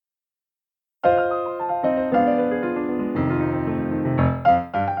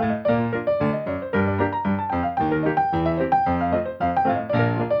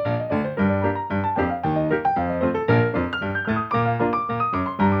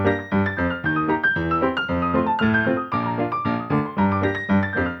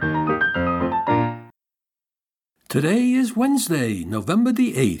Today is Wednesday, November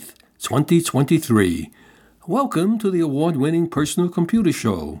the 8th, 2023. Welcome to the award-winning Personal Computer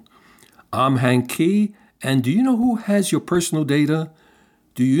Show. I'm Hank Key, and do you know who has your personal data?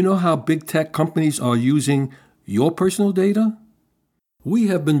 Do you know how big tech companies are using your personal data? We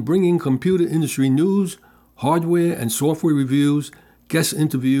have been bringing computer industry news, hardware and software reviews, guest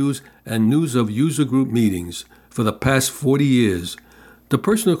interviews, and news of user group meetings for the past 40 years. The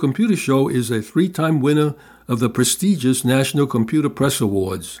Personal Computer Show is a 3-time winner of the prestigious National Computer Press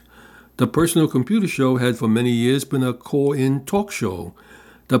Awards. The Personal Computer Show had for many years been a call-in talk show.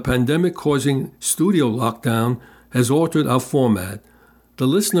 The pandemic causing studio lockdown has altered our format. The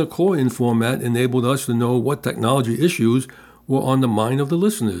listener call-in format enabled us to know what technology issues were on the mind of the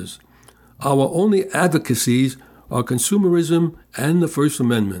listeners. Our only advocacies are consumerism and the First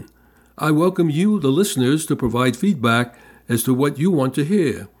Amendment. I welcome you, the listeners, to provide feedback as to what you want to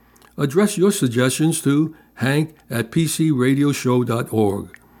hear. Address your suggestions to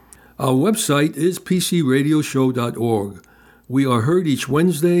hank@pcradioshow.org. Our website is pcradioshow.org. We are heard each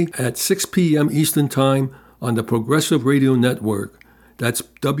Wednesday at 6 p.m. Eastern Time on the Progressive Radio Network. That's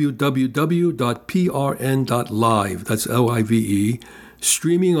www.prn.live, that's L-I-V-E,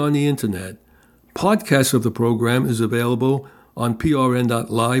 streaming on the Internet. Podcasts of the program is available on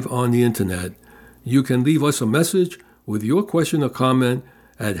PRN.live on the Internet. You can leave us a message with your question or comment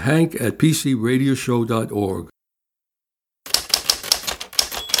at hank@pcradioshow.org.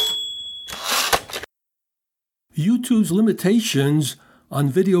 YouTube's limitations on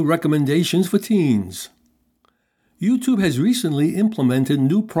video recommendations for teens. YouTube has recently implemented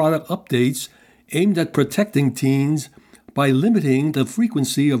new product updates aimed at protecting teens by limiting the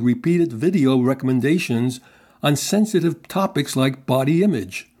frequency of repeated video recommendations on sensitive topics like body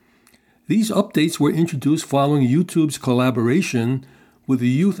image. These updates were introduced following YouTube's collaboration with the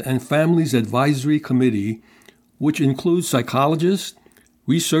Youth and Families Advisory Committee, which includes psychologists,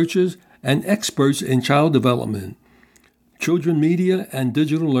 researchers, and experts in child development, children media, and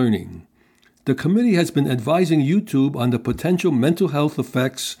digital learning. The committee has been advising YouTube on the potential mental health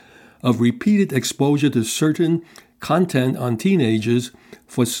effects of repeated exposure to certain content on teenagers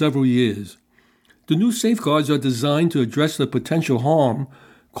for several years. The new safeguards are designed to address the potential harm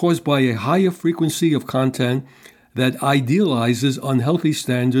caused by a higher frequency of content that idealizes unhealthy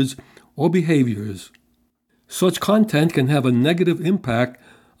standards or behaviors. Such content can have a negative impact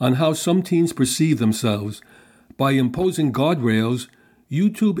on how some teens perceive themselves. By imposing guardrails,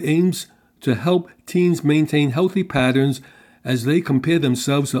 YouTube aims to help teens maintain healthy patterns as they compare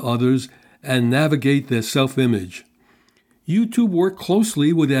themselves to others and navigate their self-image. YouTube worked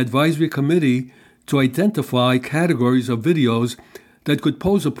closely with the advisory committee to identify categories of videos that could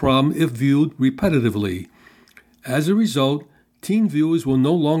pose a problem if viewed repetitively. As a result, teen viewers will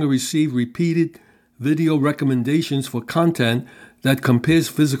no longer receive repeated video recommendations for content that compares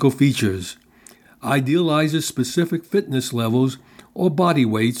physical features, idealizes specific fitness levels or body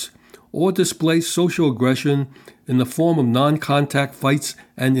weights, or displays social aggression in the form of non-contact fights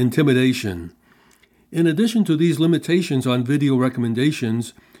and intimidation. In addition to these limitations on video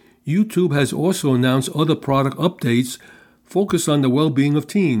recommendations, YouTube has also announced other product updates focused on the well-being of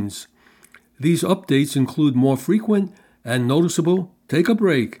teens. These updates include more frequent and noticeable take a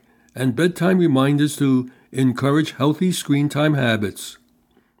break and bedtime reminders to encourage healthy screen time habits.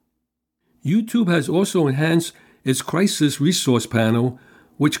 YouTube has also enhanced its Crisis Resource Panel,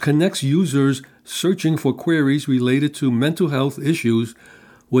 which connects users searching for queries related to mental health issues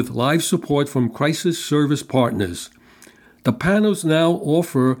with live support from crisis service partners. The panels now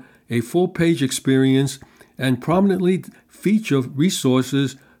offer a full-page experience and prominently feature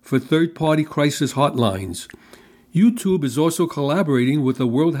resources for third-party crisis hotlines. YouTube is also collaborating with the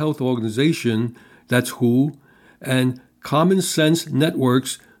World Health Organization, that's WHO, and Common Sense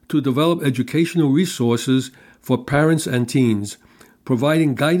Networks to develop educational resources for parents and teens,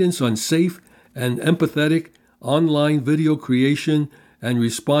 providing guidance on safe and empathetic online video creation and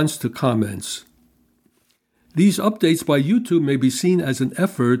response to comments. These updates by YouTube may be seen as an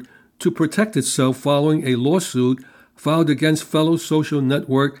effort to protect itself following a lawsuit filed against fellow social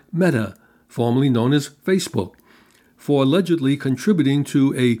network Meta, formerly known as Facebook, for allegedly contributing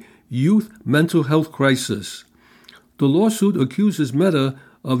to a youth mental health crisis. The lawsuit accuses Meta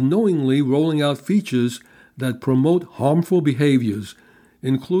of knowingly rolling out features that promote harmful behaviors,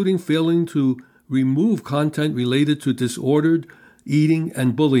 including failing to remove content related to disordered eating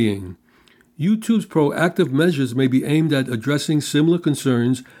and bullying. YouTube's proactive measures may be aimed at addressing similar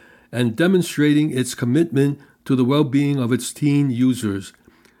concerns and demonstrating its commitment to the well-being of its teen users.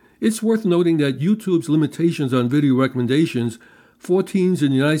 It's worth noting that YouTube's limitations on video recommendations for teens in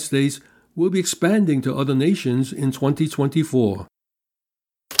the United States will be expanding to other nations in 2024.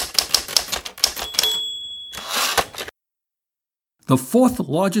 The fourth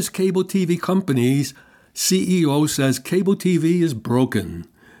largest cable TV company's CEO says cable TV is broken.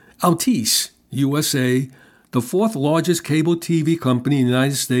 Altice, USA, the fourth largest cable TV company in the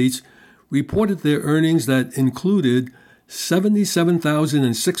United States, reported their earnings that included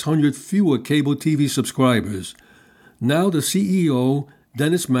 77,600 fewer cable TV subscribers. Now the CEO,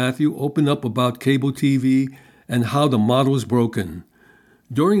 Dennis Matthew, opened up about cable TV and how the model is broken.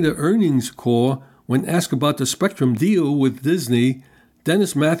 During the earnings call, when asked about the Spectrum deal with Disney,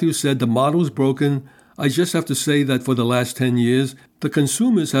 Dennis Matthews said the model is broken. I just have to say that for the last 10 years, the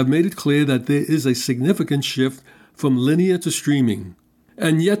consumers have made it clear that there is a significant shift from linear to streaming.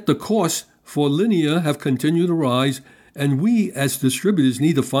 And yet the costs for linear have continued to rise, and we as distributors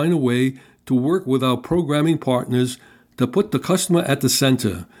need to find a way to work with our programming partners to put the customer at the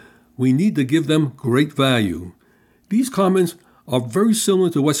center. We need to give them great value. These comments are very similar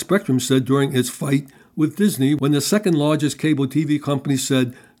to what Spectrum said during its fight with Disney when the second largest cable TV company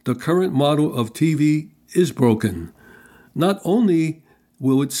said the current model of TV is broken. Not only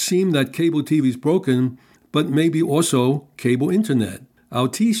will it seem that cable TV is broken, but maybe also cable internet.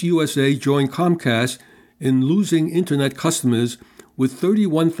 Altice USA joined Comcast in losing internet customers with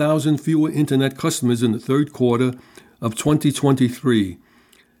 31,000 fewer internet customers in the third quarter of 2023.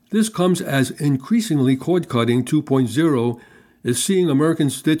 This comes as increasingly cord-cutting 2.0 is seeing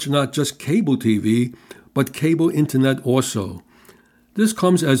Americans ditch not just cable TV, but cable internet also. This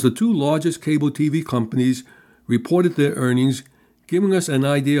comes as the two largest cable TV companies reported their earnings, giving us an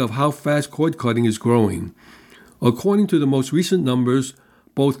idea of how fast cord-cutting is growing. According to the most recent numbers,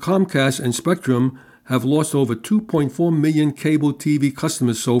 both Comcast and Spectrum have lost over 2.4 million cable TV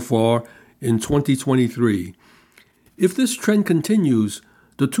customers so far in 2023. If this trend continues,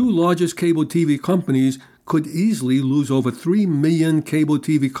 the two largest cable TV companies could easily lose over 3 million cable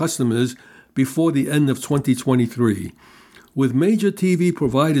TV customers before the end of 2023. With major TV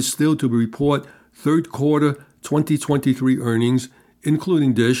providers still to report third quarter 2023 earnings,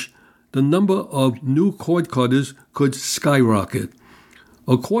 including Dish, the number of new cord cutters could skyrocket.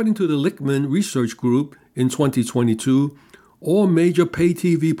 According to the Lichtman Research Group, in 2022, all major pay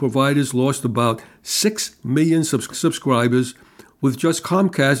TV providers lost about 6 million subscribers, with just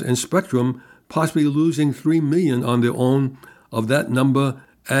Comcast and Spectrum possibly losing 3 million on their own of that number,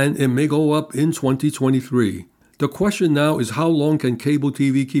 and it may go up in 2023. The question now is how long can cable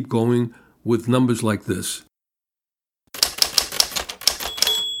TV keep going with numbers like this?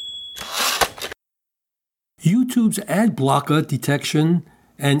 YouTube's ad blocker detection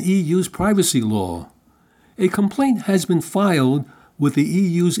and EU's privacy law. A complaint has been filed with the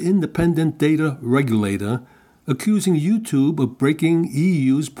EU's independent data regulator, accusing YouTube of breaking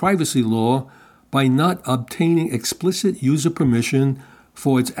EU's privacy law by not obtaining explicit user permission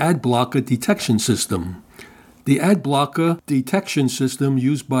for its ad blocker detection system. The ad blocker detection system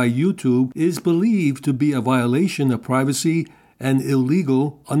used by YouTube is believed to be a violation of privacy and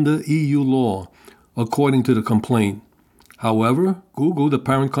illegal under EU law, according to the complaint. However, Google, the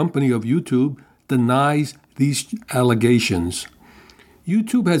parent company of YouTube, denies these allegations.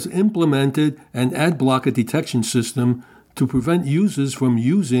 YouTube has implemented an ad blocker detection system to prevent users from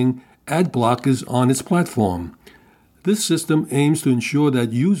using ad blockers on its platform. This system aims to ensure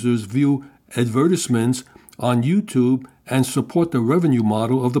that users view advertisements on YouTube and support the revenue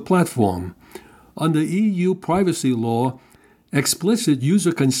model of the platform. Under EU privacy law, explicit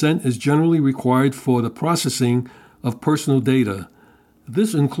user consent is generally required for the processing of personal data.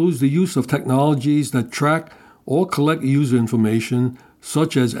 This includes the use of technologies that track or collect user information,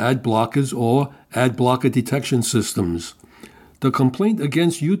 such as ad blockers or ad blocker detection systems. The complaint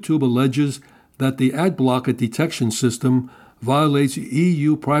against YouTube alleges that the ad blocker detection system violates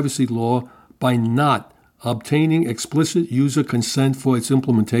EU privacy law by not obtaining explicit user consent for its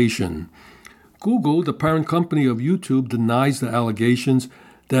implementation. Google, the parent company of YouTube, denies the allegations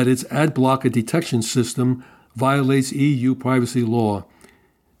that its ad blocker detection system violates EU privacy law.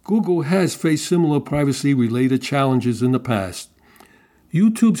 Google has faced similar privacy-related challenges in the past.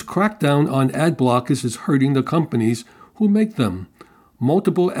 YouTube's crackdown on ad blockers is hurting the companies who make them.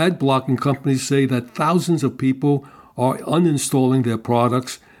 Multiple ad blocking companies say that thousands of people are uninstalling their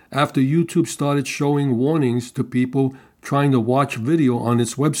products after YouTube started showing warnings to people trying to watch video on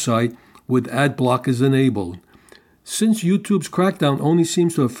its website with ad blockers enabled. Since YouTube's crackdown only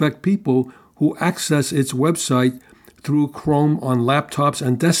seems to affect people who access its website through Chrome on laptops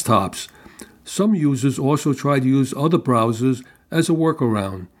and desktops, some users also try to use other browsers as a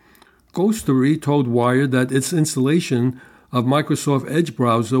workaround. Ghostery told Wired that its installation of Microsoft Edge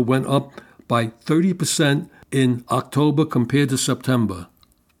browser went up by 30% in October compared to September.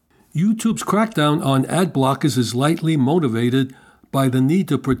 YouTube's crackdown on ad blockers is likely motivated by the need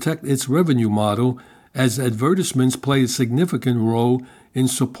to protect its revenue model, as advertisements play a significant role in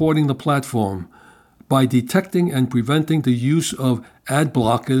supporting the platform. By detecting and preventing the use of ad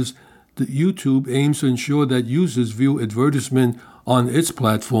blockers, YouTube aims to ensure that users view advertisement on its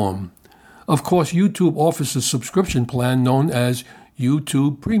platform. Of course, YouTube offers a subscription plan known as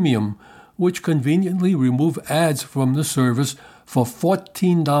YouTube Premium, which conveniently removes ads from the service for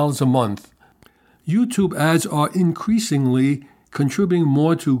 $14 a month. YouTube ads are increasingly contributing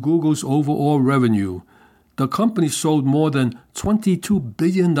more to Google's overall revenue. The company sold more than $22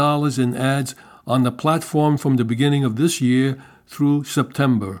 billion in ads on the platform from the beginning of this year through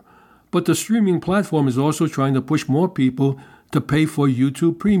September. But the streaming platform is also trying to push more people to pay for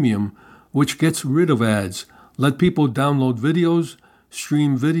YouTube Premium, which gets rid of ads, let people download videos,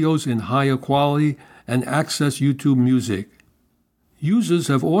 stream videos in higher quality, and access YouTube Music. Users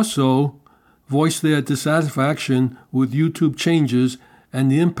have also voiced their dissatisfaction with YouTube changes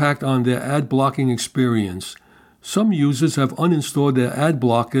and the impact on their ad blocking experience. Some users have uninstalled their ad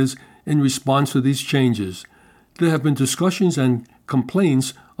blockers in response to these changes. There have been discussions and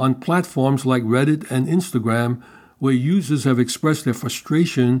complaints on platforms like Reddit and Instagram, where users have expressed their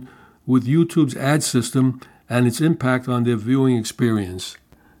frustration with YouTube's ad system and its impact on their viewing experience.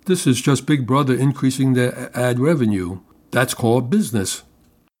 This is just Big Brother increasing their ad revenue. That's called business.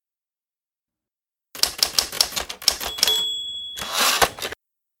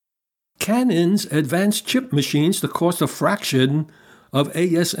 Canon's advanced chip machines to cost a fraction of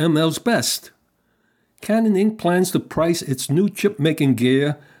ASML's best. Canon Inc. plans to price its new chip-making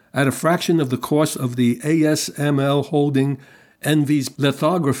gear at a fraction of the cost of the ASML holding Envy's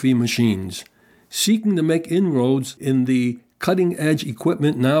lithography machines, seeking to make inroads in the cutting-edge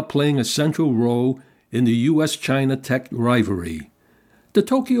equipment now playing a central role in the U.S.-China tech rivalry. The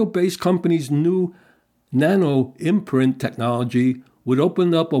Tokyo-based company's new nano imprint technology would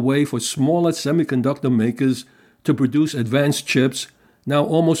open up a way for smaller semiconductor makers to produce advanced chips, now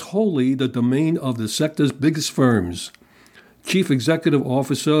almost wholly the domain of the sector's biggest firms. Chief Executive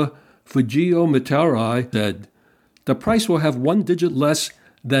Officer Fujio Mitarai said, "The price will have one digit less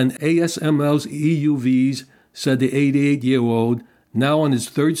than ASML's EUVs," said the 88-year-old, now on his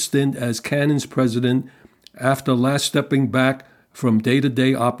third stint as Canon's president after last stepping back from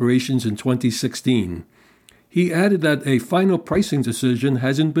day-to-day operations in 2016. He added that a final pricing decision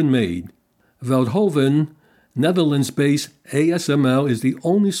hasn't been made. Veldhoven, Netherlands-based ASML, is the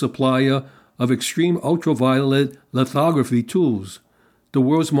only supplier of extreme ultraviolet lithography tools, the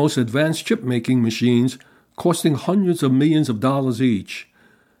world's most advanced chip-making machines, costing hundreds of millions of dollars each.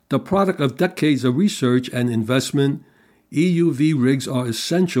 The product of decades of research and investment, EUV rigs are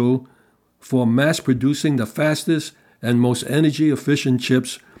essential for mass-producing the fastest and most energy-efficient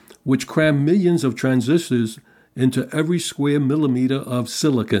chips, which cram millions of transistors into every square millimeter of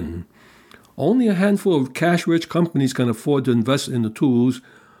silicon. Only a handful of cash-rich companies can afford to invest in the tools,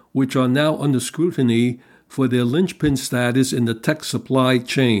 which are now under scrutiny for their linchpin status in the tech supply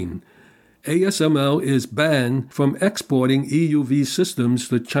chain. ASML is banned from exporting EUV systems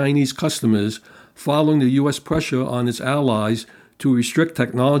to Chinese customers following the U.S. pressure on its allies to restrict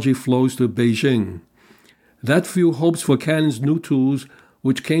technology flows to Beijing. That fueled hopes for Canon's new tools,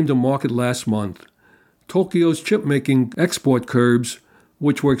 which came to market last month. Tokyo's chip-making export curbs,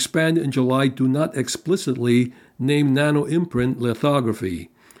 which were expanded in July, do not explicitly name nano-imprint lithography.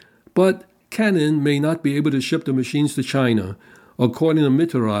 But Canon may not be able to ship the machines to China. According to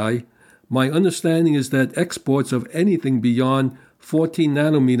Mitarai, "My understanding is that exports of anything beyond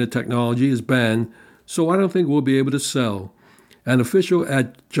 14-nanometer technology is banned, so I don't think we'll be able to sell." An official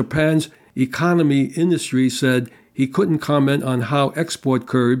at Japan's economy industry said he couldn't comment on how export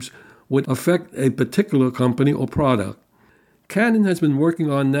curbs would affect a particular company or product. Canon has been working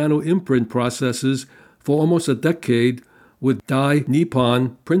on nano-imprint processes for almost a decade with Dai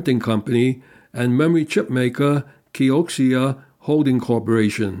Nippon Printing Company and memory chip maker Kioxia Holding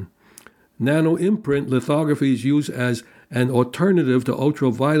Corporation. Nano-imprint lithography is used as an alternative to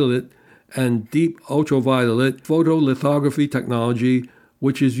ultraviolet and deep ultraviolet photolithography technology,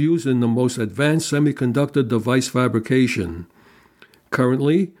 which is used in the most advanced semiconductor device fabrication.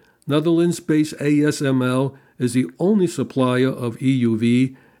 Currently, Netherlands-based ASML is the only supplier of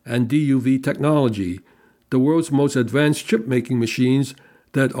EUV and DUV technology, the world's most advanced chip-making machines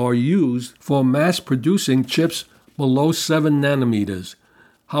that are used for mass-producing chips below 7 nanometers.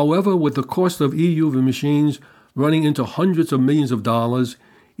 However, with the cost of EUV machines running into hundreds of millions of dollars,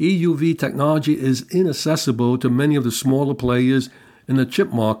 EUV technology is inaccessible to many of the smaller players in the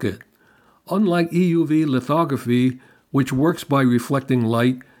chip market. Unlike EUV lithography, which works by reflecting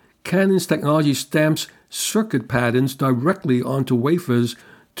light, Canon's technology stamps circuit patterns directly onto wafers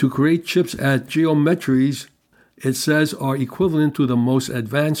to create chips at geometries it says are equivalent to the most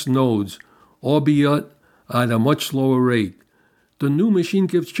advanced nodes, albeit at a much slower rate. The new machine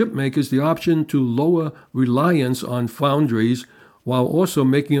gives chip makers the option to lower reliance on foundries while also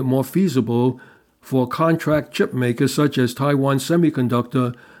making it more feasible for contract chip makers such as Taiwan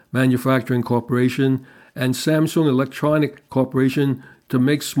Semiconductor Manufacturing Corporation and Samsung Electronic Corporation to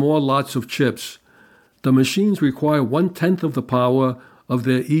make small lots of chips. The machines require 1/10 of the power of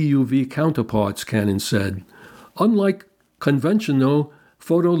their EUV counterparts, Canon said. Unlike conventional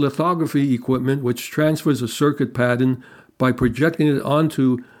photolithography equipment, which transfers a circuit pattern by projecting it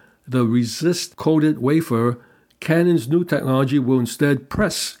onto the resist-coated wafer, Canon's new technology will instead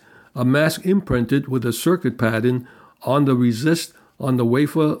press a mask imprinted with a circuit pattern on the resist on the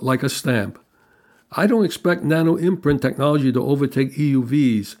wafer like a stamp. I don't expect nano-imprint technology to overtake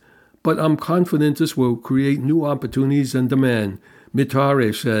EUVs, but I'm confident this will create new opportunities and demand,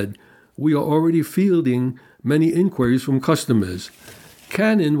 Mitare said. We are already fielding many inquiries from customers.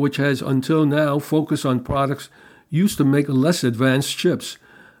 Canon, which has until now focused on products used to make less advanced chips,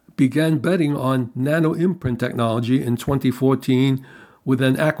 began betting on nano-imprint technology in 2014 with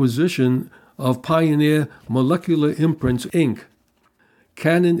an acquisition of Pioneer Molecular Imprints, Inc.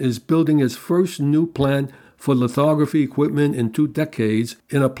 Canon is building its first new plant for lithography equipment in 2 decades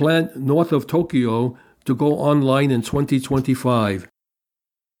in a plant north of Tokyo to go online in 2025.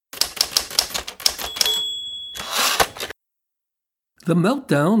 The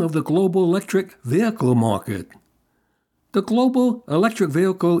meltdown of the global electric vehicle market. The global electric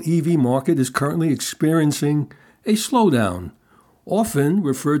vehicle EV market is currently experiencing a slowdown, often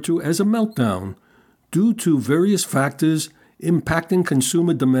referred to as a meltdown, due to various factors impacting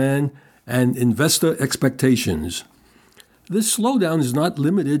consumer demand and investor expectations. This slowdown is not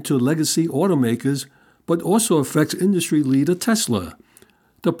limited to legacy automakers, but also affects industry leader Tesla.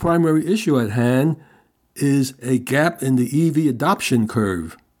 The primary issue at hand is a gap in the EV adoption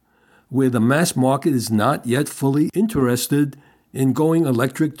curve, where the mass market is not yet fully interested in going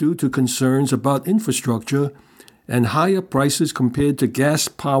electric due to concerns about infrastructure and higher prices compared to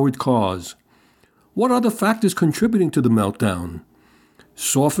gas-powered cars. What are the factors contributing to the meltdown?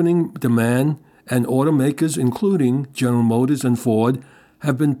 Softening demand, and automakers, including General Motors and Ford,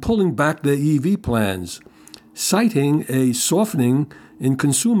 have been pulling back their EV plans, citing a softening in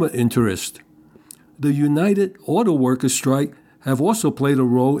consumer interest. The United Auto Workers strike have also played a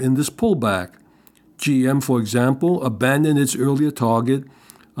role in this pullback. GM, for example, abandoned its earlier target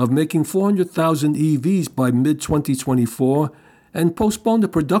of making 400,000 EVs by mid-2024 and postponed the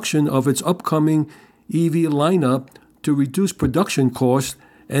production of its upcoming EV lineup to reduce production costs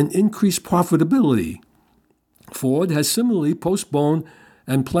and increase profitability. Ford has similarly postponed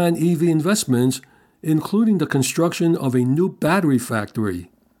and planned EV investments, including the construction of a new battery factory,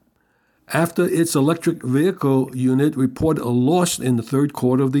 after its electric vehicle unit reported a loss in the third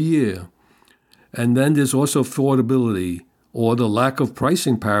quarter of the year. And then there's also affordability, or the lack of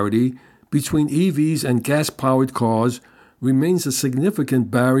pricing parity between EVs and gas-powered cars remains a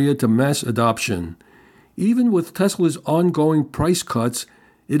significant barrier to mass adoption. Even with Tesla's ongoing price cuts,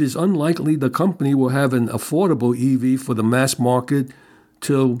 it is unlikely the company will have an affordable EV for the mass market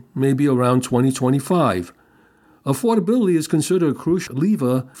till maybe around 2025. Affordability is considered a crucial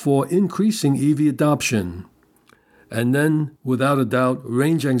lever for increasing EV adoption. And then, without a doubt,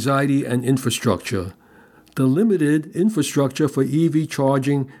 range anxiety and infrastructure. The limited infrastructure for EV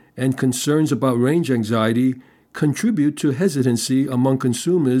charging and concerns about range anxiety contribute to hesitancy among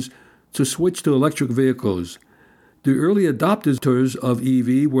consumers to switch to electric vehicles. The early adopters of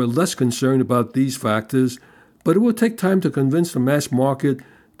EV were less concerned about these factors, but it will take time to convince the mass market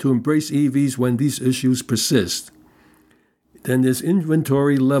to embrace EVs when these issues persist. Then there's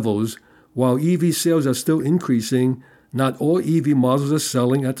inventory levels. While EV sales are still increasing, not all EV models are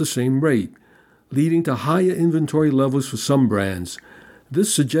selling at the same rate, leading to higher inventory levels for some brands.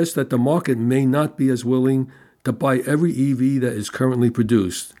 This suggests that the market may not be as willing to buy every EV that is currently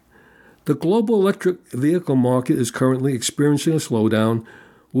produced. The global electric vehicle market is currently experiencing a slowdown,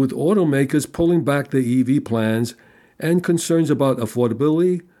 with automakers pulling back their EV plans and concerns about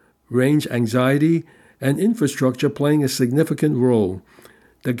affordability, range anxiety, and infrastructure playing a significant role.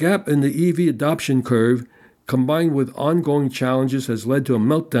 The gap in the EV adoption curve, combined with ongoing challenges, has led to a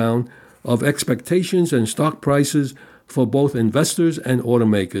meltdown of expectations and stock prices for both investors and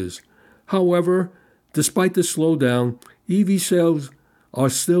automakers. However, despite the slowdown, EV sales are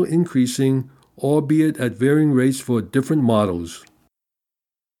still increasing, albeit at varying rates for different models.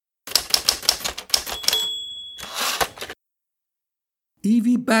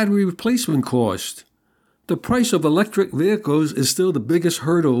 EV battery replacement cost. The price of electric vehicles is still the biggest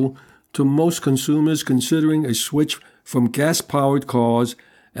hurdle to most consumers considering a switch from gas-powered cars,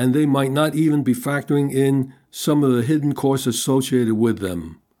 and they might not even be factoring in some of the hidden costs associated with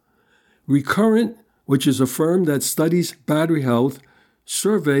them. Recurrent, which is a firm that studies battery health,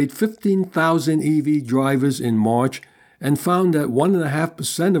 surveyed 15,000 EV drivers in March and found that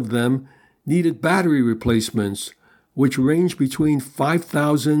 1.5% of them needed battery replacements, which range between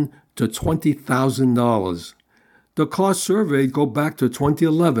 $5,000 to $20,000. The costs surveyed go back to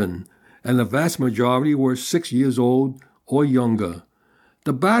 2011, and the vast majority were 6 years old or younger.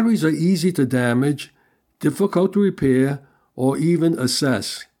 The batteries are easy to damage, difficult to repair, or even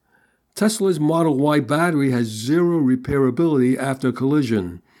assess. Tesla's Model Y battery has zero repairability after a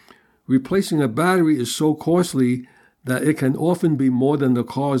collision. Replacing a battery is so costly that it can often be more than the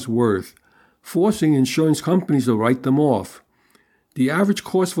car's worth, forcing insurance companies to write them off. The average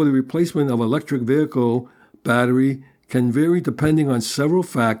cost for the replacement of an electric vehicle battery can vary depending on several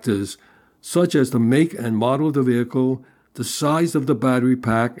factors, such as the make and model of the vehicle, the size of the battery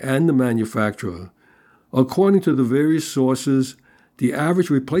pack, and the manufacturer. According to the various sources, the average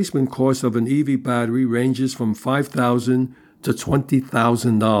replacement cost of an EV battery ranges from $5,000 to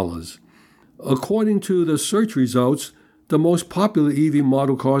 $20,000. According to the search results, the most popular EV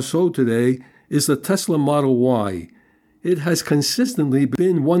model car sold today is the Tesla Model Y. It has consistently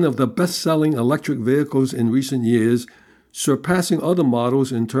been one of the best-selling electric vehicles in recent years, surpassing other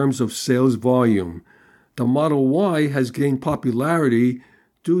models in terms of sales volume. The Model Y has gained popularity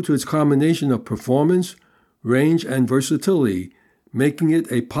due to its combination of performance, range, and versatility, making it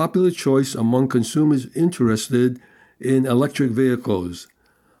a popular choice among consumers interested in electric vehicles.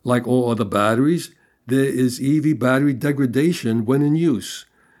 Like all other batteries, there is EV battery degradation when in use.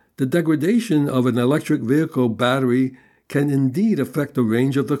 The degradation of an electric vehicle battery can indeed affect the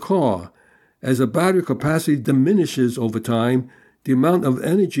range of the car. As a battery capacity diminishes over time, the amount of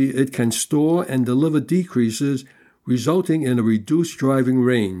energy it can store and deliver decreases, resulting in a reduced driving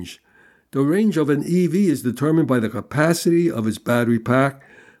range. The range of an EV is determined by the capacity of its battery pack,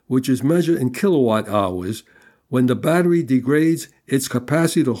 which is measured in kilowatt hours. When the battery degrades, its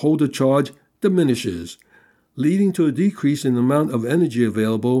capacity to hold a charge diminishes, leading to a decrease in the amount of energy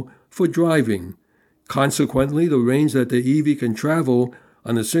available for driving. Consequently, the range that the EV can travel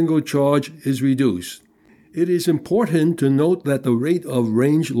on a single charge is reduced. It is important to note that the rate of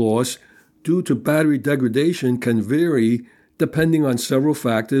range loss due to battery degradation can vary depending on several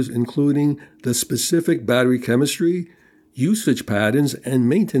factors, including the specific battery chemistry, usage patterns, and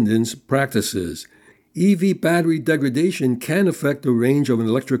maintenance practices. EV battery degradation can affect the range of an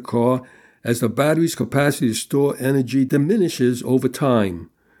electric car as the battery's capacity to store energy diminishes over time.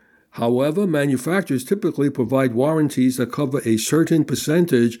 However, manufacturers typically provide warranties that cover a certain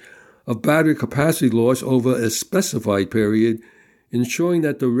percentage of battery capacity loss over a specified period, ensuring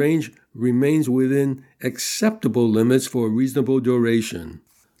that the range remains within acceptable limits for a reasonable duration.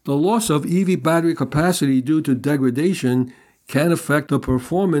 The loss of EV battery capacity due to degradation can affect the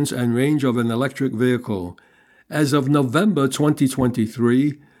performance and range of an electric vehicle. As of November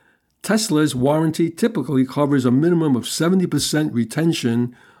 2023, Tesla's warranty typically covers a minimum of 70%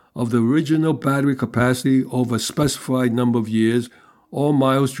 retention of the original battery capacity over a specified number of years or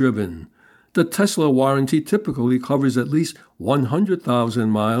miles driven. The Tesla warranty typically covers at least 100,000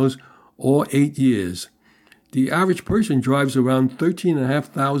 miles or 8 years. The average person drives around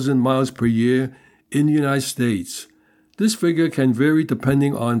 13,500 miles per year in the United States. This figure can vary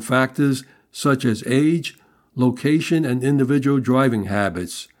depending on factors such as age, location, and individual driving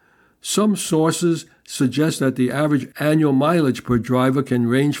habits. Some sources suggest that the average annual mileage per driver can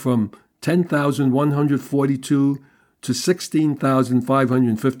range from 10,142 to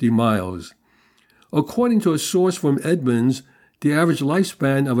 16,550 miles. According to a source from Edmunds, the average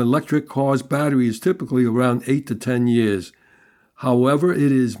lifespan of an electric car's battery is typically around 8 to 10 years. However,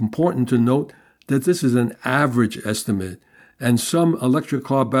 it is important to note that this is an average estimate, and some electric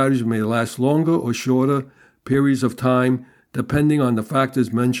car batteries may last longer or shorter periods of time depending on the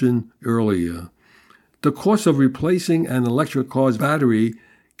factors mentioned earlier. The cost of replacing an electric car's battery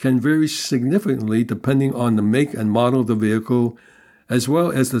can vary significantly depending on the make and model of the vehicle, as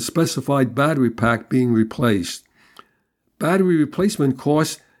well as the specified battery pack being replaced. Battery replacement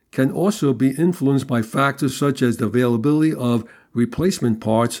costs can also be influenced by factors such as the availability of replacement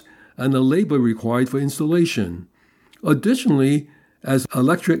parts and the labor required for installation. Additionally, as the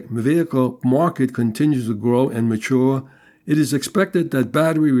electric vehicle market continues to grow and mature, It is expected that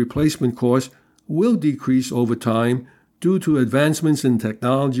battery replacement costs will decrease over time due to advancements in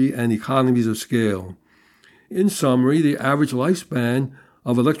technology and economies of scale. In summary, the average lifespan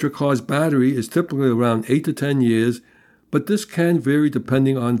of electric cars' battery is typically around 8 to 10 years, but this can vary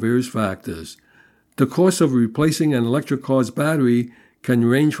depending on various factors. The cost of replacing an electric car's battery can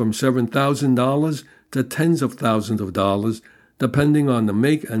range from $7,000 to tens of thousands of dollars, depending on the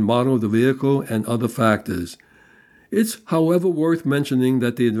make and model of the vehicle and other factors. It's, however, worth mentioning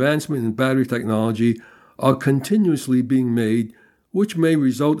that the advancement in battery technology are continuously being made, which may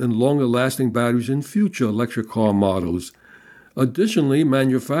result in longer-lasting batteries in future electric car models. Additionally,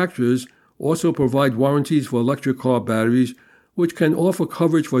 manufacturers also provide warranties for electric car batteries, which can offer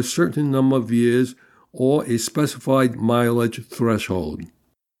coverage for a certain number of years or a specified mileage threshold.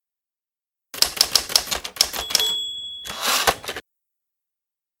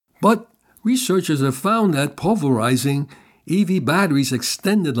 But researchers have found that pulverizing EV batteries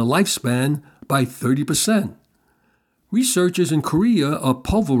extended the lifespan by 30%. Researchers in Korea are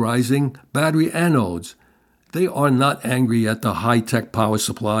pulverizing battery anodes. They are not angry at the high-tech power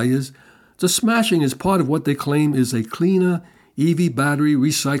suppliers. The smashing is part of what they claim is a cleaner EV battery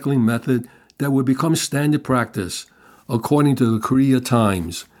recycling method that will become standard practice, according to the Korea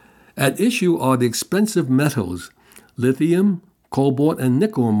Times. At issue are the expensive metals, lithium, cobalt, and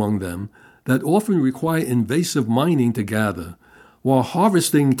nickel among them, that often require invasive mining to gather. While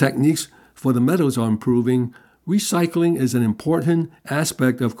harvesting techniques for the metals are improving, recycling is an important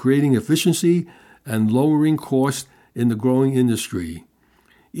aspect of creating efficiency and lowering costs in the growing industry.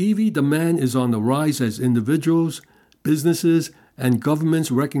 EV demand is on the rise as individuals, businesses, and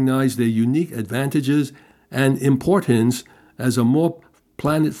governments recognize their unique advantages and importance as a more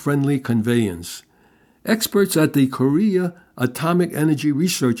planet-friendly conveyance. Experts at the Korea Atomic Energy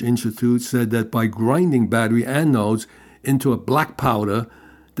Research Institute said that by grinding battery anodes into a black powder,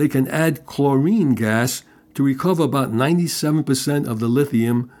 they can add chlorine gas to recover about 97% of the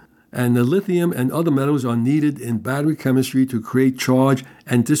lithium, and the lithium and other metals are needed in battery chemistry to create charge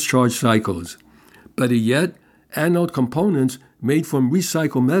and discharge cycles. Better yet, anode components made from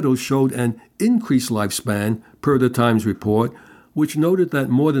recycled metals showed an increased lifespan, per the Times report, which noted that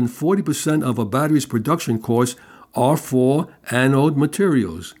more than 40% of a battery's production costs are for anode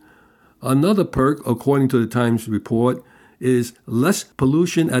materials. Another perk, according to the Times report, is less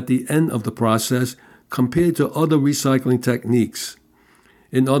pollution at the end of the process compared to other recycling techniques.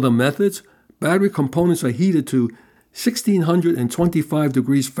 In other methods, battery components are heated to 1625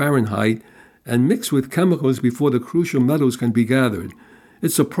 degrees Fahrenheit and mixed with chemicals before the crucial metals can be gathered.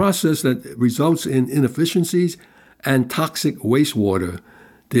 It's a process that results in inefficiencies and toxic wastewater,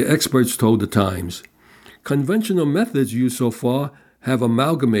 the experts told the Times. Conventional methods used so far have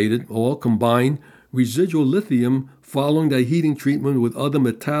amalgamated or combined residual lithium following their heating treatment with other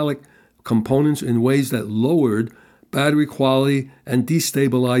metallic components in ways that lowered battery quality and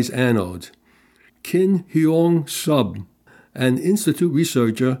destabilized anodes. Kim Hyung-sub, an institute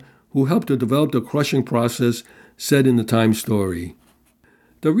researcher who helped to develop the crushing process, said in the Times story.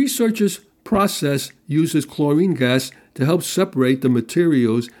 The researchers' process uses chlorine gas to help separate the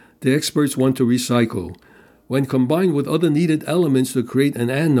materials the experts want to recycle. When combined with other needed elements to create an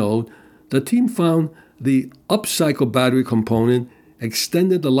anode, the team found the upcycled battery component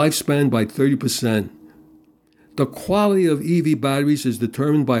extended the lifespan by 30%. The quality of EV batteries is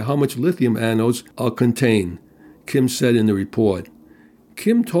determined by how much lithium anodes are contained, Kim said in the report.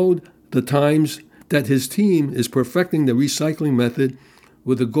 Kim told the Times that his team is perfecting the recycling method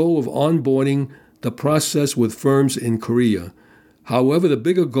with the goal of onboarding the process with firms in Korea. However, the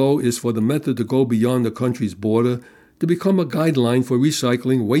bigger goal is for the method to go beyond the country's border to become a guideline for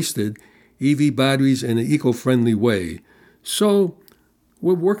recycling wasted EV batteries in an eco-friendly way. So,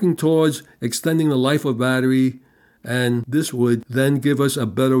 we're working towards extending the life of battery, and this would then give us a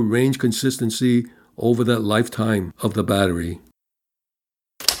better range consistency over that lifetime of the battery.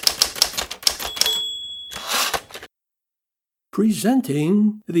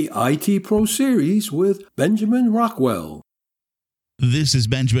 Presenting the ITPro series with Benjamin Rockwell. This is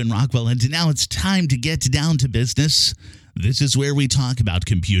Benjamin Rockwell, and now it's time to get down to business. This is where we talk about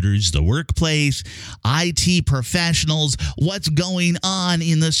computers, the workplace, IT professionals, what's going on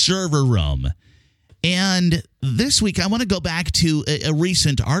in the server room. And this week, I want to go back to a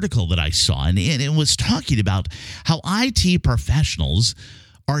recent article that I saw, and it was talking about how IT professionals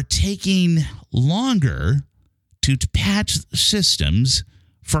are taking longer to patch systems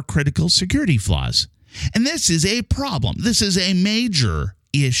for critical security flaws. And this is a problem. This is a major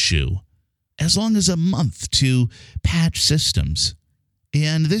issue. As long as a month to patch systems.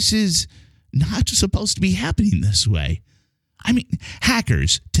 And this is not supposed to be happening this way. I mean,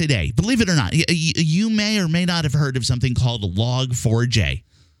 hackers today, believe it or not, you may or may not have heard of something called Log4j.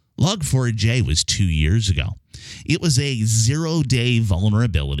 Log4j was 2 years ago. It was a 0-day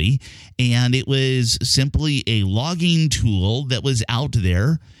vulnerability, and it was simply a logging tool that was out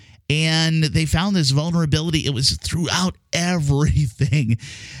there, and they found this vulnerability. It was throughout everything,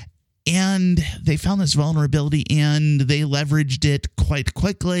 and they found this vulnerability, and they leveraged it quite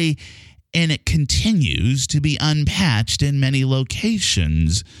quickly, and it continues to be unpatched in many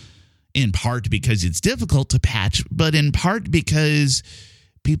locations, in part because it's difficult to patch, but in part because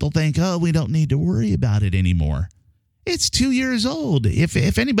people think, oh, we don't need to worry about it anymore. It's 2 years old.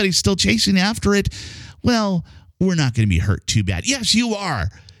 If anybody's still chasing after it, well, we're not going to be hurt too bad. Yes, you are.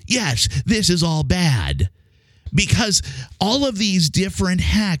 Yes, this is all bad. Because all of these different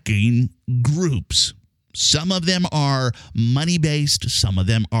hacking groups, some of them are money-based, some of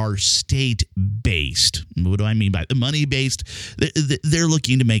them are state-based. What do I mean by money-based? They're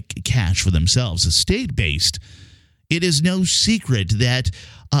looking to make cash for themselves. State-based, it is no secret that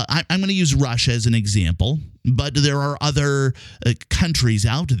I'm going to use Russia as an example, but there are other countries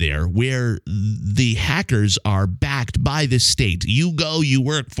out there where the hackers are backed by the state. You go, you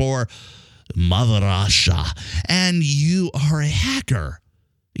work for Mother Russia, and you are a hacker.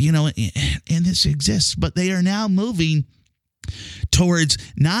 You know, and this exists, but they are now moving towards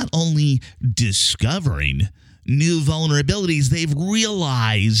not only discovering new vulnerabilities, they've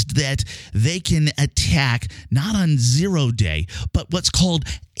realized that they can attack not on 0-day, but what's called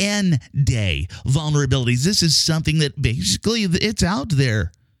N-day vulnerabilities. This is something that basically it's out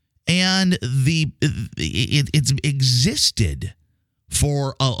there, and it's existed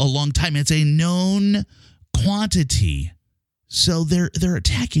for a long time. It's a known quantity. So they're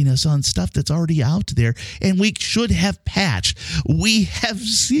attacking us on stuff that's already out there, and we should have patched. We have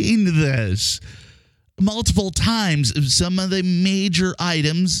seen this multiple times. Some of the major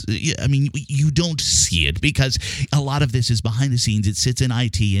items, I mean, you don't see it because a lot of this is behind the scenes. It sits in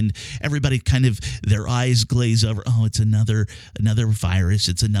IT, and everybody kind of, their eyes glaze over. Oh, it's another virus.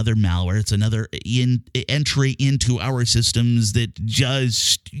 It's another malware. It's another entry into our systems that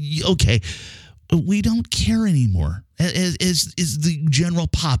just, okay, we don't care anymore. Is the general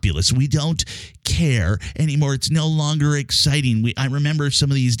populace. We don't care anymore. It's no longer exciting. I remember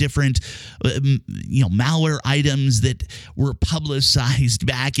some of these different, malware items that were publicized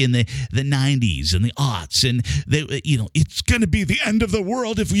back in the 90s and the aughts, and they, it's going to be the end of the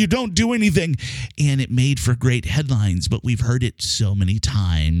world if you don't do anything. And it made for great headlines, but we've heard it so many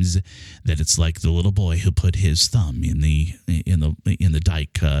times that it's like the little boy who put his thumb in the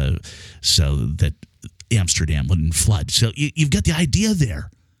dike so that Amsterdam wouldn't flood. So you've got the idea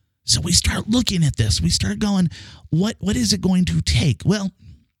there. So we start looking at this. We start going, what is it going to take? Well,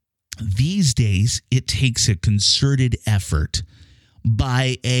 these days, it takes a concerted effort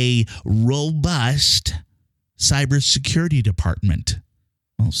by a robust cybersecurity department.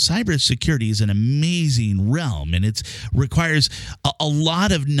 Well, cybersecurity is an amazing realm, and it requires a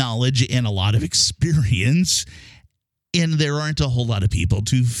lot of knowledge and a lot of experience, and there aren't a whole lot of people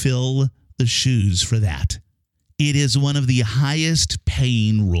to fill the shoes for that. It is one of the highest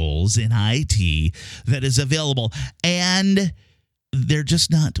paying roles in IT that is available, and they're just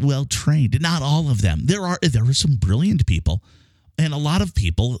not well trained. Not all of them. There are some brilliant people, and a lot of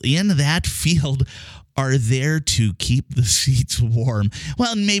people in that field are there to keep the seats warm.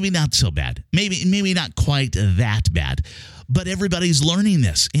 Well, maybe not so bad. Maybe not quite that bad. But everybody's learning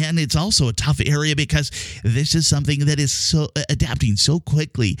this, and it's also a tough area because this is something that is so adapting so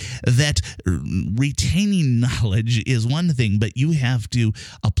quickly that retaining knowledge is one thing, but you have to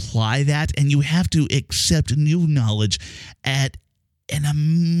apply that, and you have to accept new knowledge at an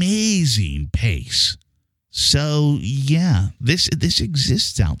amazing pace. So, yeah, this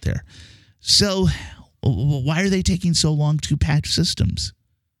exists out there. So, why are they taking so long to patch systems?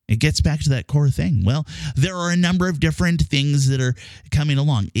 It gets back to that core thing. Well, there are a number of different things that are coming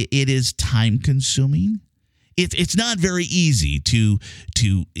along. It is time consuming. It's not very easy to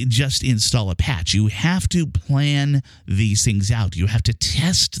just install a patch. You have to plan these things out. You have to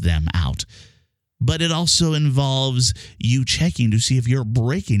test them out. But it also involves you checking to see if you're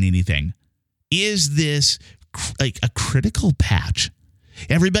breaking anything. Is this like a critical patch?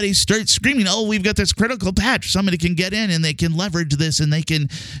 Everybody starts screaming, oh, we've got this critical patch. Somebody can get in and they can leverage this and they can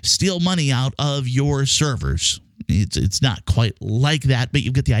steal money out of your servers. It's not quite like that, but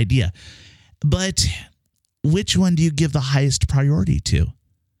you get the idea. But which one do you give the highest priority to?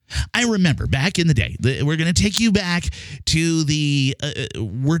 I remember back in the day, we're going to take you back to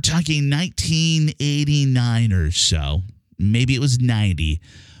we're talking 1989 or so. Maybe it was 90.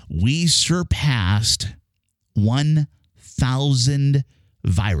 We surpassed 1,000 1,000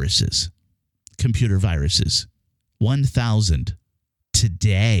 viruses, computer viruses. 1,000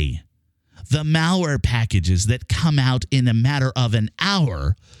 today. The malware packages that come out in a matter of an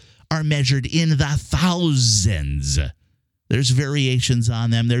hour are measured in the thousands. There's variations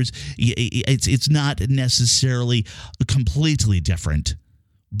on them. It's not necessarily completely different,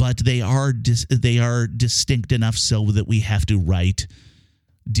 but they are distinct enough so that we have to write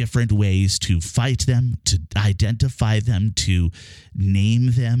different ways to fight them, to identify them, to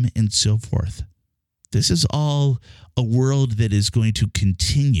name them, and so forth. This is all a world that is going to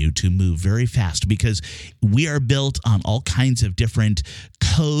continue to move very fast because we are built on all kinds of different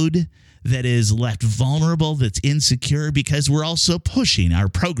code that is left vulnerable, that's insecure, because we're also pushing our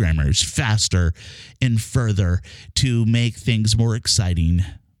programmers faster and further to make things more exciting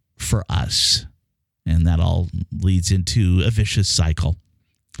for us. And that all leads into a vicious cycle.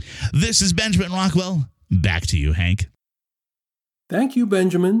 This is Benjamin Rockwell. Back to you, Hank. Thank you,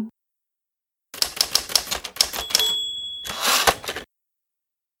 Benjamin.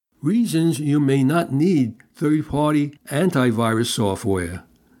 Reasons you may not need third-party antivirus software.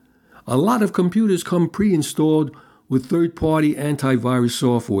 A lot of computers come pre-installed with third-party antivirus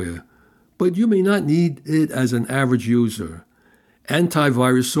software, but you may not need it as an average user.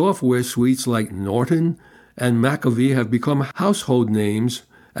 Antivirus software suites like Norton and McAfee have become household names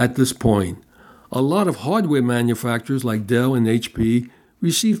at this point. A lot of hardware manufacturers like Dell and HP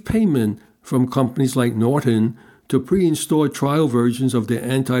receive payment from companies like Norton to pre-install trial versions of their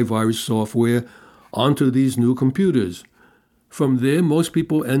antivirus software onto these new computers. From there, most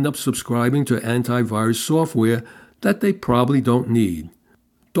people end up subscribing to antivirus software that they probably don't need.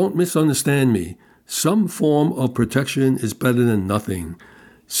 Don't misunderstand me. Some form of protection is better than nothing.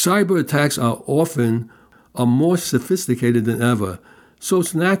 Cyber attacks are more sophisticated than ever, so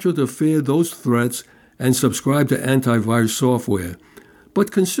it's natural to fear those threats and subscribe to antivirus software.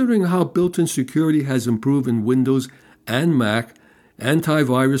 But considering how built-in security has improved in Windows and Mac,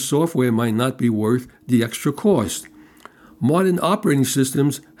 antivirus software might not be worth the extra cost. Modern operating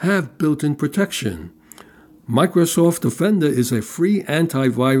systems have built-in protection. Microsoft Defender is a free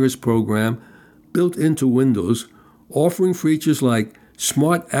antivirus program built into Windows, offering features like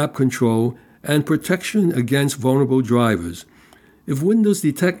smart app control and protection against vulnerable drivers. If Windows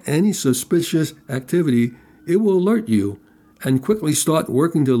detects any suspicious activity, it will alert you and quickly start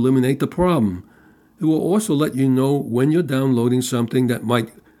working to eliminate the problem. It will also let you know when you're downloading something that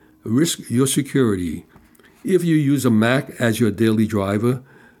might risk your security. If you use a Mac as your daily driver,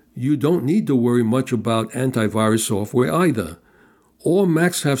 you don't need to worry much about antivirus software either. All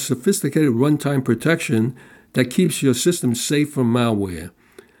Macs have sophisticated runtime protection that keeps your system safe from malware.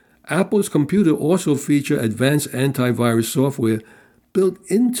 Apple's computer also feature advanced antivirus software built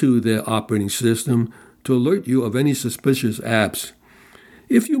into their operating system to alert you of any suspicious apps.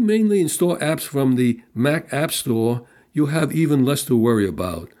 If you mainly install apps from the Mac App Store, you'll have even less to worry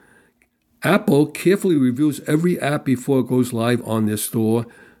about. Apple carefully reviews every app before it goes live on their store,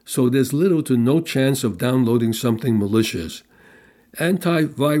 so there's little to no chance of downloading something malicious.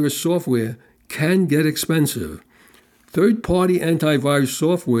 Antivirus software can get expensive. Third-party antivirus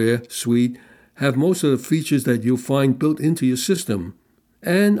software suite have most of the features that you'll find built into your system,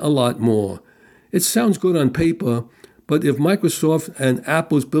 and a lot more. It sounds good on paper, but if Microsoft and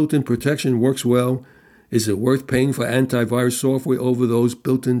Apple's built-in protection works well, is it worth paying for antivirus software over those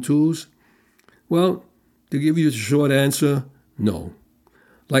built-in tools? Well, to give you a short answer, no.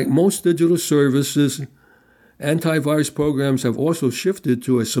 Like most digital services, antivirus programs have also shifted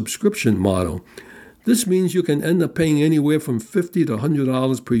to a subscription model. This means you can end up paying anywhere from $50 to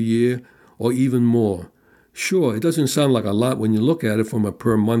 $100 per year or even more. Sure, it doesn't sound like a lot when you look at it from a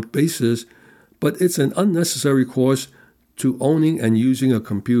per-month basis, but it's an unnecessary cost to owning and using a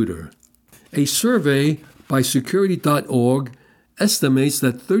computer. A survey by Security.org estimates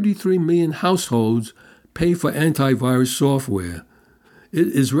that 33 million households pay for antivirus software. It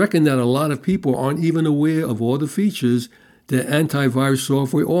is reckoned that a lot of people aren't even aware of all the features that antivirus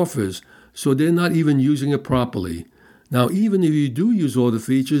software offers, so they're not even using it properly. Now, even if you do use all the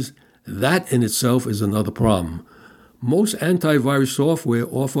features, that in itself is another problem. Most antivirus software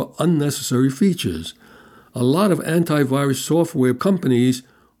offer unnecessary features. A lot of antivirus software companies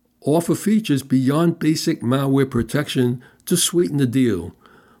offer features beyond basic malware protection to sweeten the deal.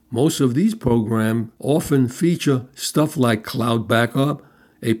 Most of these programs often feature stuff like cloud backup,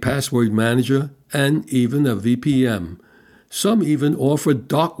 a password manager, and even a VPN. Some even offer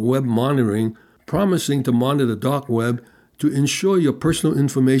dark web monitoring, promising to monitor the dark web to ensure your personal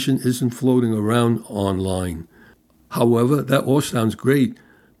information isn't floating around online. However, that all sounds great,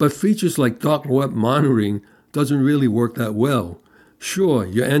 but features like dark web monitoring doesn't really work that well. Sure,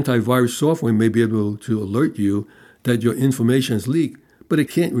 your antivirus software may be able to alert you that your information is leaked, but it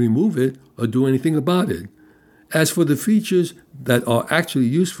can't remove it or do anything about it. As for the features that are actually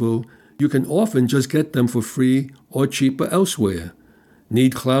useful, you can often just get them for free or cheaper elsewhere.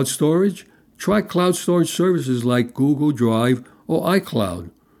 Need cloud storage? Try cloud storage services like Google Drive or iCloud.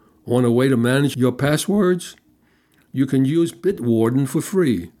 Want a way to manage your passwords? You can use Bitwarden for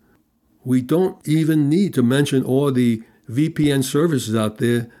free. We don't even need to mention all the VPN services out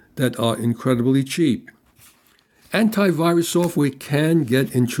there that are incredibly cheap. Antivirus software can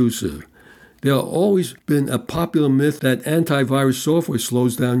get intrusive. There has always been a popular myth that antivirus software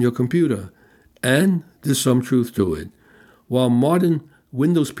slows down your computer, and there's some truth to it. While modern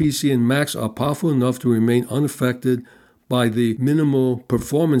Windows PC and Macs are powerful enough to remain unaffected by the minimal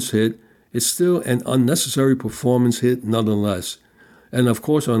performance hit, it's still an unnecessary performance hit nonetheless. And of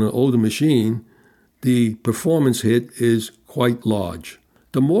course, on an older machine, the performance hit is quite large.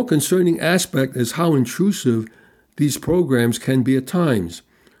 The more concerning aspect is how intrusive these programs can be at times.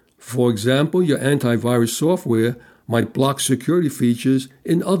 For example, your antivirus software might block security features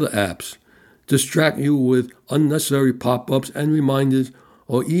in other apps, distract you with unnecessary pop-ups and reminders,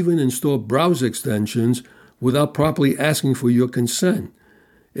 or even install browser extensions without properly asking for your consent.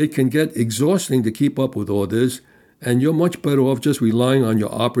 It can get exhausting to keep up with all this, and you're much better off just relying on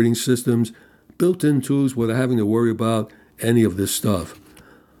your operating system's built-in tools without having to worry about any of this stuff.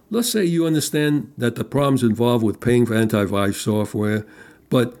 Let's say you understand that the problems involved with paying for antivirus software,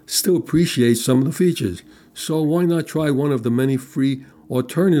 but still appreciate some of the features. So why not try one of the many free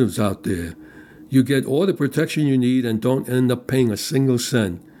alternatives out there? You get all the protection you need and don't end up paying a single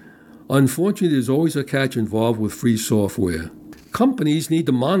cent. Unfortunately, there's always a catch involved with free software. Companies need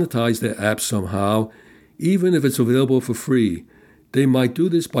to monetize their apps somehow, even if it's available for free. They might do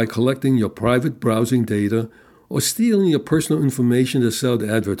this by collecting your private browsing data or stealing your personal information to sell to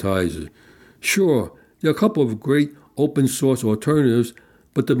advertisers. Sure, there are a couple of great open source alternatives,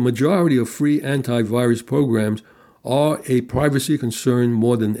 but the majority of free antivirus programs are a privacy concern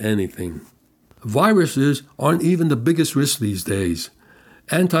more than anything. Viruses aren't even the biggest risk these days.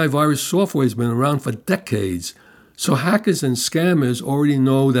 Antivirus software has been around for decades, so hackers and scammers already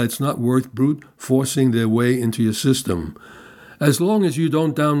know that it's not worth brute forcing their way into your system. As long as you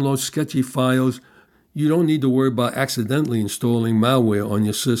don't download sketchy files, you don't need to worry about accidentally installing malware on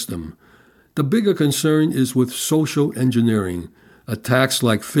your system. The bigger concern is with social engineering, attacks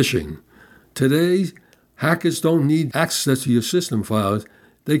like phishing. Today, hackers don't need access to your system files.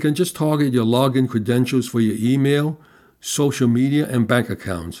 They can just target your login credentials for your email, social media, and bank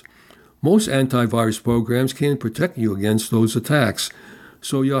accounts. Most antivirus programs can't protect you against those attacks,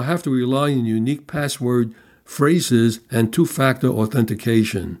 so you'll have to rely on unique password phrases and two-factor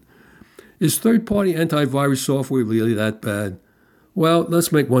authentication. Is third-party antivirus software really that bad? Well,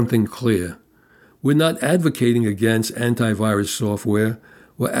 let's make one thing clear. We're not advocating against antivirus software.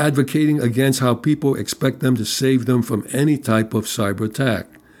 We're advocating against how people expect them to save them from any type of cyber attack.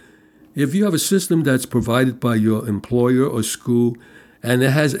 If you have a system that's provided by your employer or school and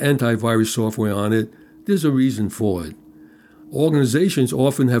it has antivirus software on it, there's a reason for it. Organizations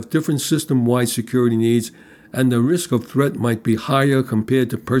often have different system-wide security needs, and the risk of threat might be higher compared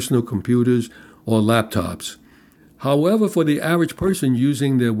to personal computers or laptops. However, for the average person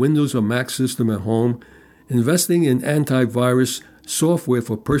using their Windows or Mac system at home, investing in antivirus software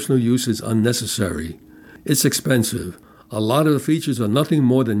for personal use is unnecessary. It's expensive. A lot of the features are nothing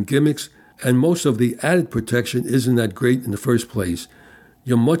more than gimmicks, and most of the added protection isn't that great in the first place.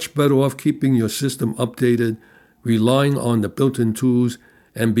 You're much better off keeping your system updated, relying on the built-in tools,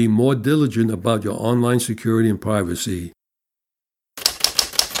 and be more diligent about your online security and privacy.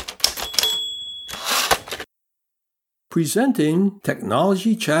 Presenting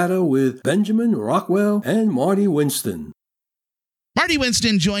Technology Chatter with Benjamin Rockwell and Marty Winston. Marty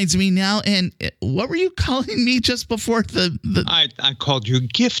Winston joins me now, and what were you calling me just before the... I called you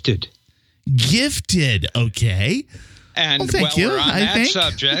gifted. Gifted, okay. And thank you, we're on I that think.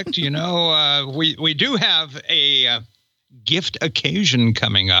 subject, we do have a gift occasion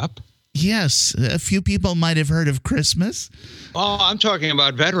coming up. Yes, a few people might have heard of Christmas. Oh, I'm talking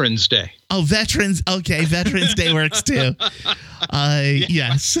about Veterans Day. Oh, Veterans. Okay, Veterans Day works too.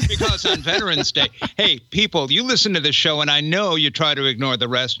 Yes. Because on Veterans Day, hey, people, you listen to this show, and I know you try to ignore the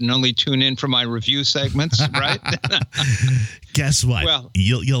rest and only tune in for my review segments, right? Guess what? Well,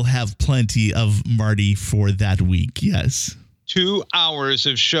 you'll have plenty of Marty for that week. Yes. 2 hours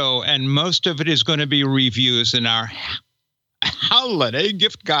of show, and most of it is going to be reviews in our holiday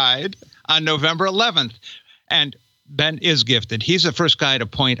gift guide on November 11th. And Ben is gifted. He's the first guy to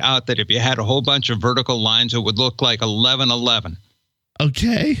point out that if you had a whole bunch of vertical lines, it would look like 1111.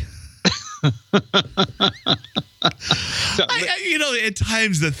 Okay. So, at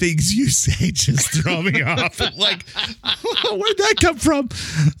times the things you say just throw me off. Like, where'd that come from?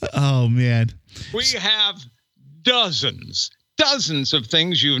 Oh, man. We have dozens of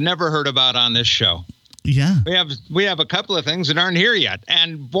things you've never heard about on this show. Yeah. We have a couple of things that aren't here yet.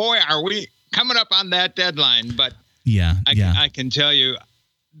 And boy, are we coming up on that deadline. But I can tell you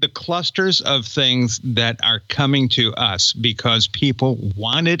the clusters of things that are coming to us because people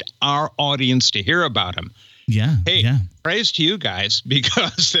wanted our audience to hear about them. Yeah. Hey, praise to you guys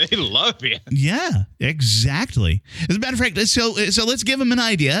because they love you. Yeah, exactly. As a matter of fact, so let's give them an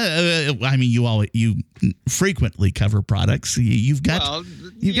idea. You frequently cover products. You've got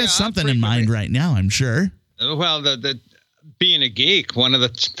something in mind right now, I'm sure. Well, the being a geek, one of the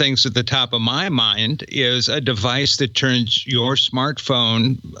things at the top of my mind is a device that turns your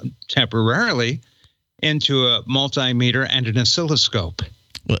smartphone temporarily into a multimeter and an oscilloscope.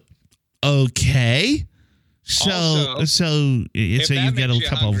 Okay. So you get a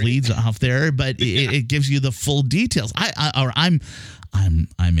couple of leads off there, but it gives you the full details. I'm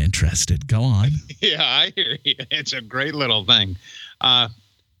interested. Go on. Yeah, I hear you. It's a great little thing.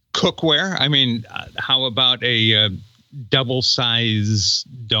 Cookware. I mean, how about a double-size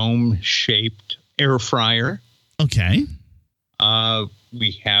dome-shaped air fryer? Okay.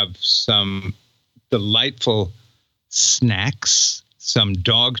 We have some delightful snacks. Some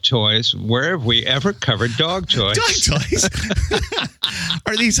dog toys. Where have we ever covered dog toys? Dog toys?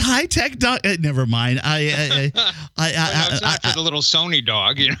 Are these high-tech dog? Never mind. It's not for the little Sony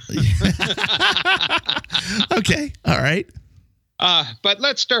dog. Okay. All right. But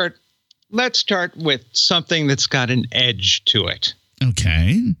let's start with something that's got an edge to it.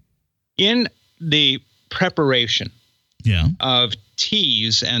 Okay. In the preparation of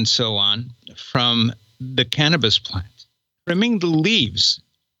teas and so on from the cannabis plant, trimming the leaves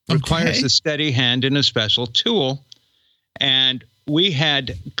requires a steady hand and a special tool. And we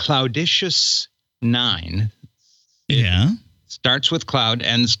had Cloudicious 9. Yeah. Starts with Cloud,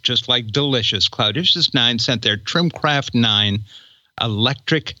 ends just like Delicious. Cloudicious 9 sent their Trimcraft 9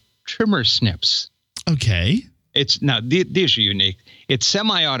 electric trimmer snips. Okay. These are unique. It's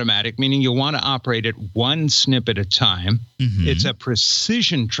semi-automatic, meaning you want to operate it one snip at a time. Mm-hmm. It's a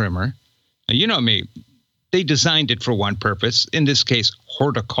precision trimmer. Now, you know me. They designed it for one purpose, in this case,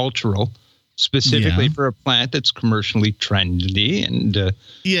 horticultural, specifically for a plant that's commercially trendy and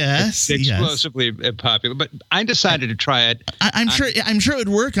explosively popular. But I decided to try it. I'm sure it would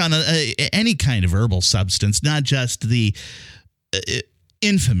work on any kind of herbal substance, not just the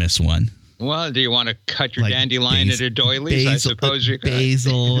infamous one. Well, do you want to cut your dandelion into doilies? I suppose you could.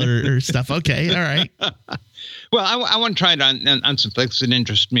 Basil or stuff. Okay, all right. Well, I want to try it on some things that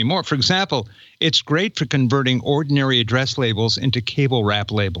interest me more. For example, it's great for converting ordinary address labels into cable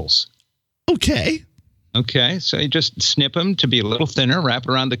wrap labels. Okay. Okay, so you just snip them to be a little thinner, wrap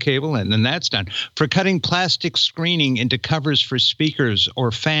around the cable, and then that's done. For cutting plastic screening into covers for speakers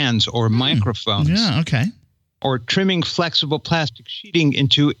or fans or microphones. Yeah, okay. Or trimming flexible plastic sheeting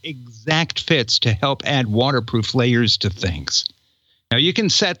into exact fits to help add waterproof layers to things. Now, you can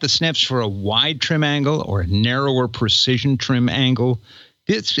set the snips for a wide trim angle or a narrower precision trim angle.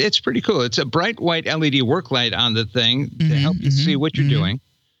 It's pretty cool. It's a bright white LED work light on the thing to help you see what you're doing.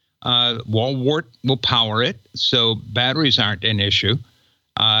 Wall wart will power it, so batteries aren't an issue.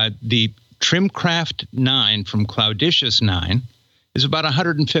 The Trimcraft 9 from Cloudicious 9 is about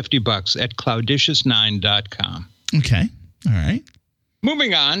 $150 at cloudicious9.com. Okay. All right.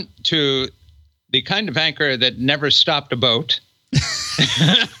 Moving on to the kind of anchor that never stopped a boat.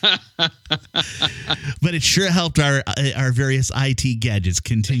 But it sure helped our various IT gadgets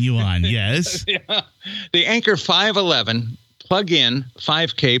continue on. Yes. Yeah. The Anker 511 plug-in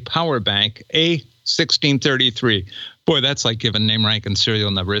 5K power bank A1633. Boy, that's like giving name, rank, and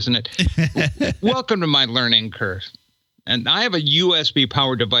serial number, isn't it? Welcome to my learning curve. And I have a USB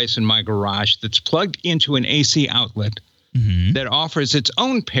power device in my garage that's plugged into an AC outlet that offers its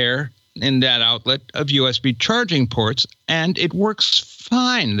own pair in that outlet of USB charging ports, and it works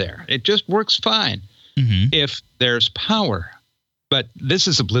fine there. It just works fine if there's power. But this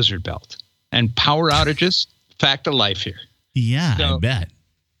is a blizzard belt, and power outages, fact of life here. Yeah, so I bet.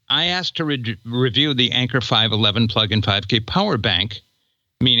 I asked to review the Anker 511 plug-in 5K power bank,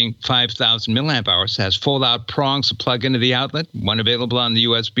 meaning 5,000 milliamp hours, has fold-out prongs to plug into the outlet, one available on the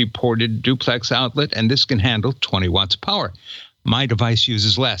USB-ported duplex outlet, and this can handle 20 watts of power. My device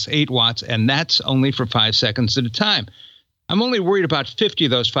uses less, 8 watts, and that's only for 5 seconds at a time. I'm only worried about 50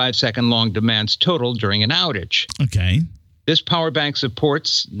 of those 5-second long demands total during an outage. Okay. This power bank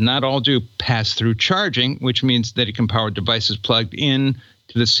supports not all do pass-through charging, which means that it can power devices plugged in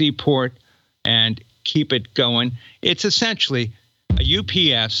to the C port and keep it going. It's essentially a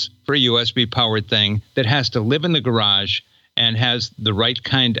UPS for a USB-powered thing that has to live in the garage and has the right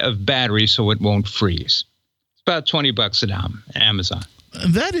kind of battery so it won't freeze. It's about $20 at Amazon.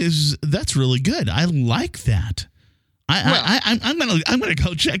 That's really good. I like that. I'm gonna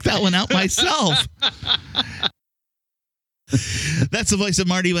go check that one out myself. That's the voice of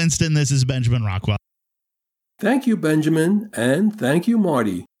Marty Winston. This is Benjamin Rockwell. Thank you, Benjamin, and thank you,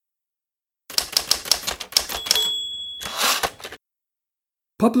 Marty.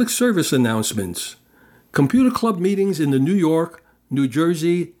 Public service announcements. Computer Club meetings in the New York, New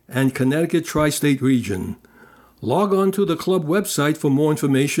Jersey, and Connecticut tri-state region. Log on to the club website for more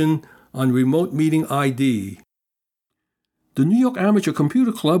information on remote meeting ID. The New York Amateur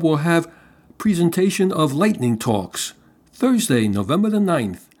Computer Club will have presentation of Lightning Talks, Thursday, November the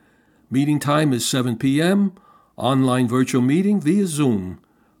 9th. Meeting time is 7 p.m. Online virtual meeting via Zoom.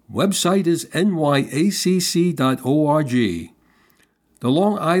 Website is nyacc.org. The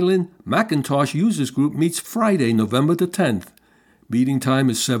Long Island Macintosh Users Group meets Friday, November the 10th. Meeting time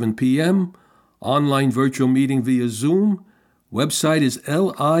is 7 p.m. Online virtual meeting via Zoom. Website is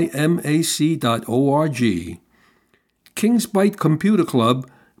limac.org. Kingsbyte Computer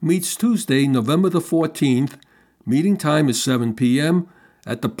Club meets Tuesday, November the 14th. Meeting time is 7 p.m.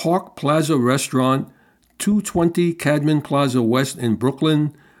 at the Park Plaza Restaurant, 220 Cadman Plaza West in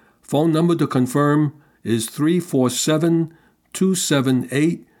Brooklyn. Phone number to confirm is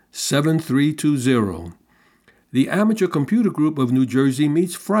 347-278-7320. The Amateur Computer Group of New Jersey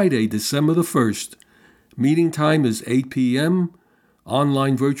meets Friday, December the 1st. Meeting time is 8 p.m.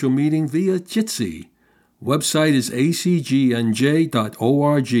 Online virtual meeting via Jitsi. Website is acgnj.org.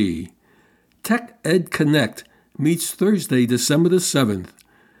 Tech Ed Connect meets Thursday, December the 7th.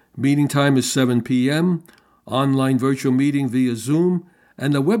 Meeting time is 7 p.m. Online virtual meeting via Zoom,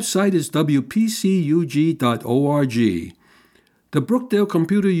 and the website is wpcug.org. The Brookdale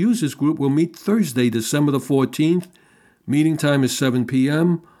Computer Users Group will meet Thursday, December the 14th. Meeting time is 7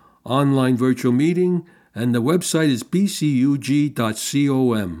 p.m. Online virtual meeting, and the website is bcug.com.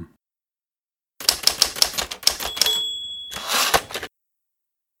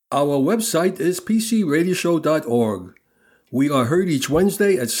 Our website is pcradioshow.org. We are heard each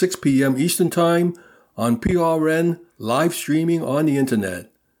Wednesday at 6 p.m. Eastern Time on PRN.live streaming on the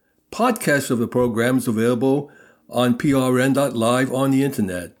Internet. Podcasts of the program is available on PRN.live on the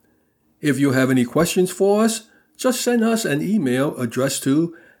Internet. If you have any questions for us, just send us an email addressed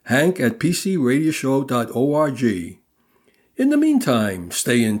to hank@pcradioshow.org. In the meantime,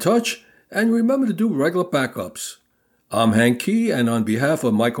 stay in touch and remember to do regular backups. I'm Hank Key, and on behalf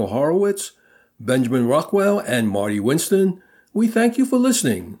of Michael Horowitz, Benjamin Rockwell, and Marty Winston, we thank you for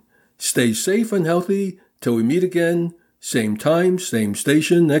listening. Stay safe and healthy till we meet again, same time, same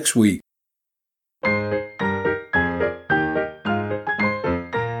station next week.